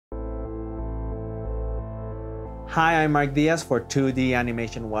Hi, I'm Mark Diaz for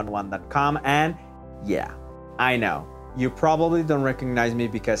 2danimation11.com, and yeah, I know, you probably don't recognize me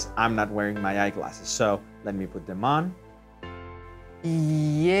because I'm not wearing my eyeglasses, so let me put them on.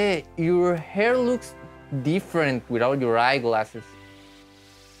 Yeah, your hair looks different without your eyeglasses.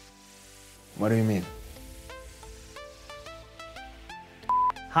 What do you mean?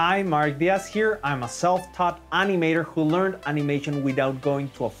 Hi, Mark Diaz here. I'm a self-taught animator who learned animation without going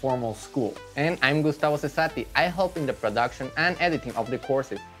to a formal school. And I'm Gustavo Cesati. I help in the production and editing of the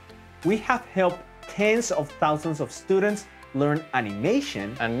courses. We have helped tens of thousands of students learn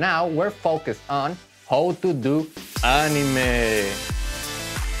animation. And now we're focused on how to do anime.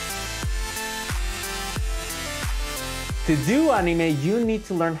 To do anime, you need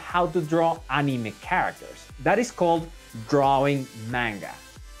to learn how to draw anime characters. That is called drawing manga.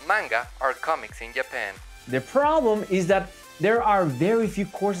 Manga are comics in Japan. The problem is that there are very few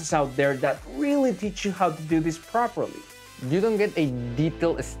courses out there that really teach you how to do this properly. You don't get a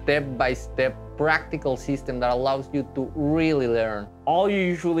detailed step-by-step practical system that allows you to really learn. All you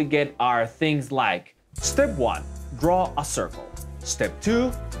usually get are things like Step 1, draw a circle. Step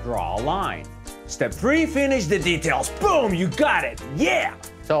 2, draw a line. Step 3, finish the details. Boom, you got it, yeah!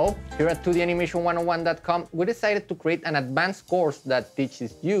 So, here at 2danimation101.com, we decided to create an advanced course that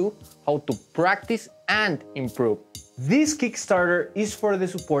teaches you how to practice and improve. This Kickstarter is for the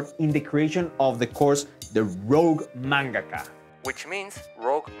support in the creation of the course, the Rogue Mangaka, which means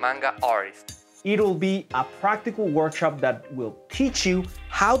Rogue Manga Artist. It will be a practical workshop that will teach you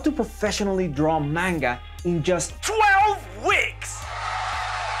how to professionally draw manga in just 12 weeks!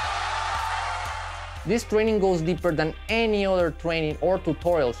 This training goes deeper than any other training or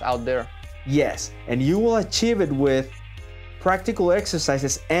tutorials out there. Yes, and you will achieve it with practical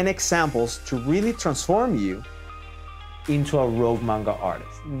exercises and examples to really transform you into a rogue manga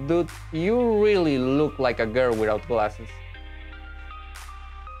artist. Dude, you really look like a girl without glasses.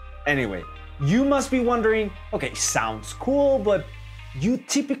 Anyway, you must be wondering, okay, sounds cool, but you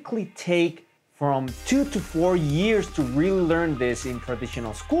typically take from 2 to 4 years to really learn this in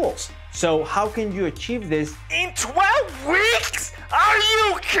traditional schools. So how can you achieve this in 12 weeks? Are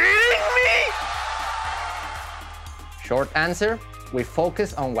you kidding me? Short answer, we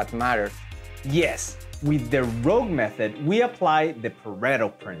focus on what matters. Yes, with the Rogue method, we apply the Pareto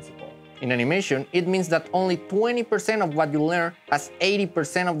principle. In animation, it means that only 20% of what you learn has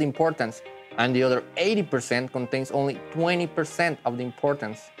 80% of the importance, and the other 80% contains only 20% of the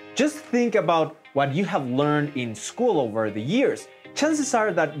importance. Just think about what you have learned in school over the years. Chances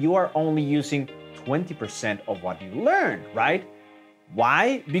are that you are only using 20% of what you learned, right?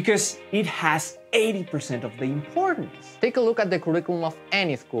 Why? Because it has 80% of the importance. Take a look at the curriculum of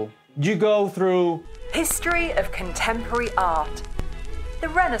any school. You go through history of contemporary art, the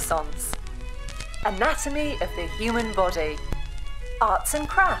Renaissance, anatomy of the human body, arts and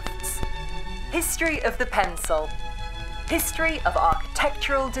crafts, history of the pencil, history of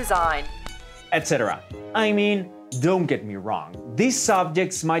architectural design, etc. I mean, don't get me wrong, these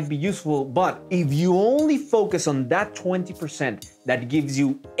subjects might be useful, but if you only focus on that 20% that gives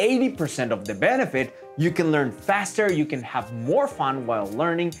you 80% of the benefit, you can learn faster, you can have more fun while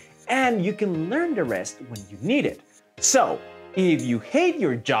learning, and you can learn the rest when you need it. So, if you hate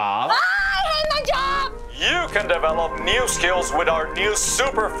your job, I hate my job! You can develop new skills with our new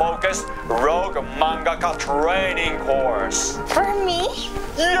super focused Rogue Mangaka training course. For me?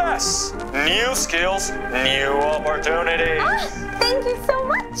 Yes! New skills, new opportunities. Thank you so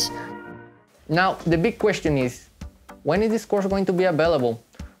much! Now, the big question is, when is this course going to be available?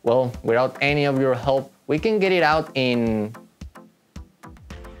 Well, without any of your help, we can get it out in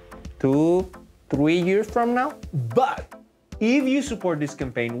 2-3 years from now. But if you support this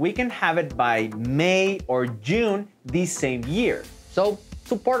campaign, we can have it by May or June this same year. So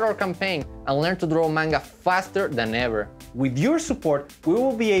support our campaign and learn to draw manga faster than ever. With your support, we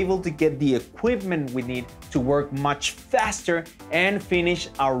will be able to get the equipment we need to work much faster and finish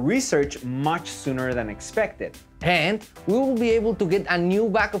our research much sooner than expected. And we will be able to get a new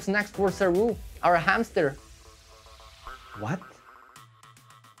bag of snacks for Saru, our hamster. What?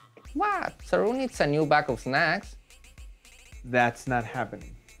 What? Saru needs a new bag of snacks. That's not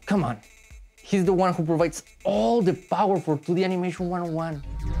happening. Come on. He's the one who provides all the power for 2D Animation 101.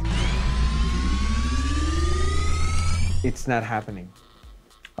 It's not happening.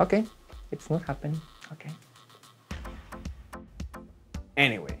 Okay, it's not happening. Okay.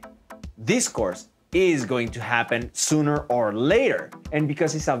 Anyway, this course is going to happen sooner or later. And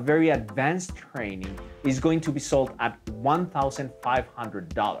because it's a very advanced training, it's going to be sold at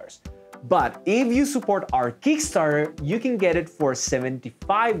 $1,500. But if you support our Kickstarter, you can get it for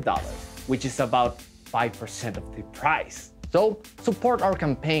 $75, which is about 5% of the price. So support our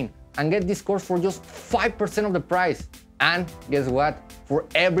campaign and get this course for just 5% of the price. And guess what? For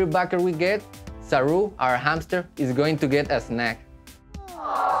every backer we get, Saru, our hamster, is going to get a snack.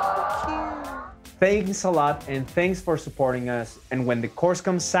 Thanks a lot, and thanks for supporting us. And when the course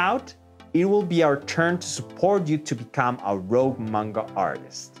comes out, it will be our turn to support you to become a Rogue Manga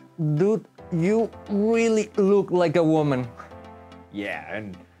artist. Dude, you really look like a woman. Yeah,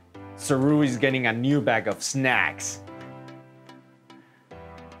 and Saru is getting a new bag of snacks.